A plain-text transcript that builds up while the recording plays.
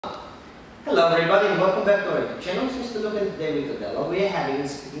Hello everybody and welcome back to our YouTube channel. Since to look at today with Adela, we are having a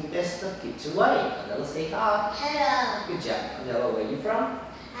speaking test of Kids Away. Adela, say hi. Hello. Good job. Adela, where are you from?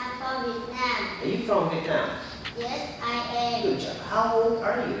 I'm from Vietnam. Are you from Vietnam? Yes, I am. Good job. How old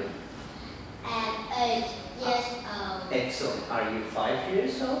are you? I'm 8 years old. Excellent. Are you 5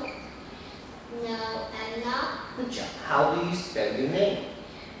 years old? No, I'm not. Good job. How do you spell your name?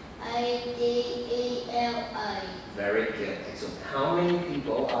 Adela. Very good. Excellent. How many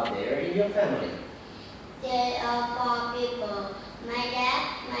people are there in your family? There are 4 people. My dad,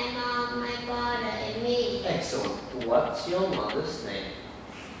 my mom, my brother, and me. Excellent. What's your mother's name?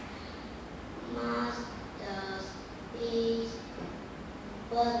 Mother's is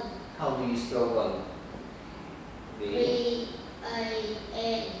Quỳnh. How do you spell one?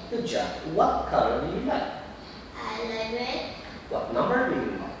 V-A-N. Good job. What color do you like? I like red. What number do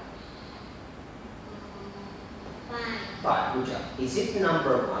you like? 5. 5. Good job. Is it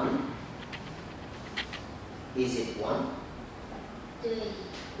number 1? Is it 1? 3.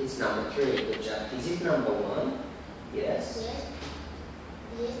 It's number 3. Good job. Is it number 1? Yes. Yes.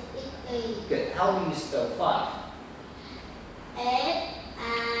 Yes, it is. Good. How do you spell 5? F-I-V-E.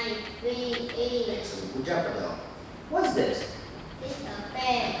 Excellent. Good job, Adele. What's this? It's a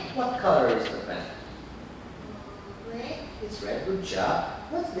pen. What color is the pen? Red. It's red. Good job.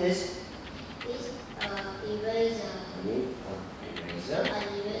 What's this? It's a eraser. Eraser. A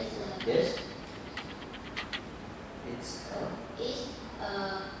eraser. This? It's It's a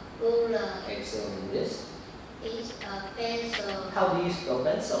ruler. excellent. This? It's a pencil. How do you spell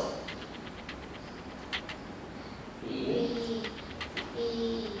pencil? P.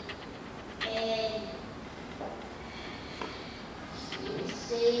 E-E-N.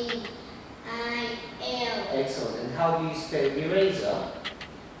 C-I-L. Excellent. And how do you spell eraser?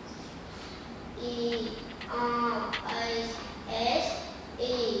 E-R-S-E.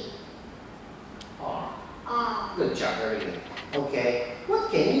 R. R. Good job. Very good. Okay.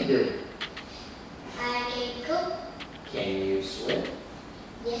 What can you do? I can cook. Can you swim?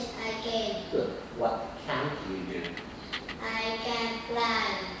 Yes, I can. Good. What can't you do? I can fly.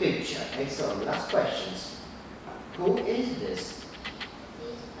 Good job. Excellent. Last questions. Who is this?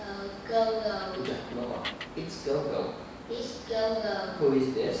 It's a go-go. Good job. No one. It's Go-Go. It's go-go. Who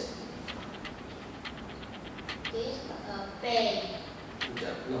is this? It's a pen. Good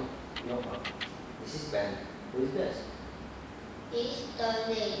job. No. No one. This is Ben. Who is this? It's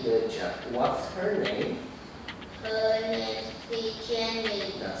Tony. Good job. What's her name? Her name is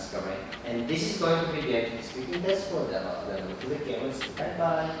Jenny. That's correct. And this is going to be the speaking test for the to the camera. Bye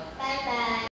bye. Bye-bye.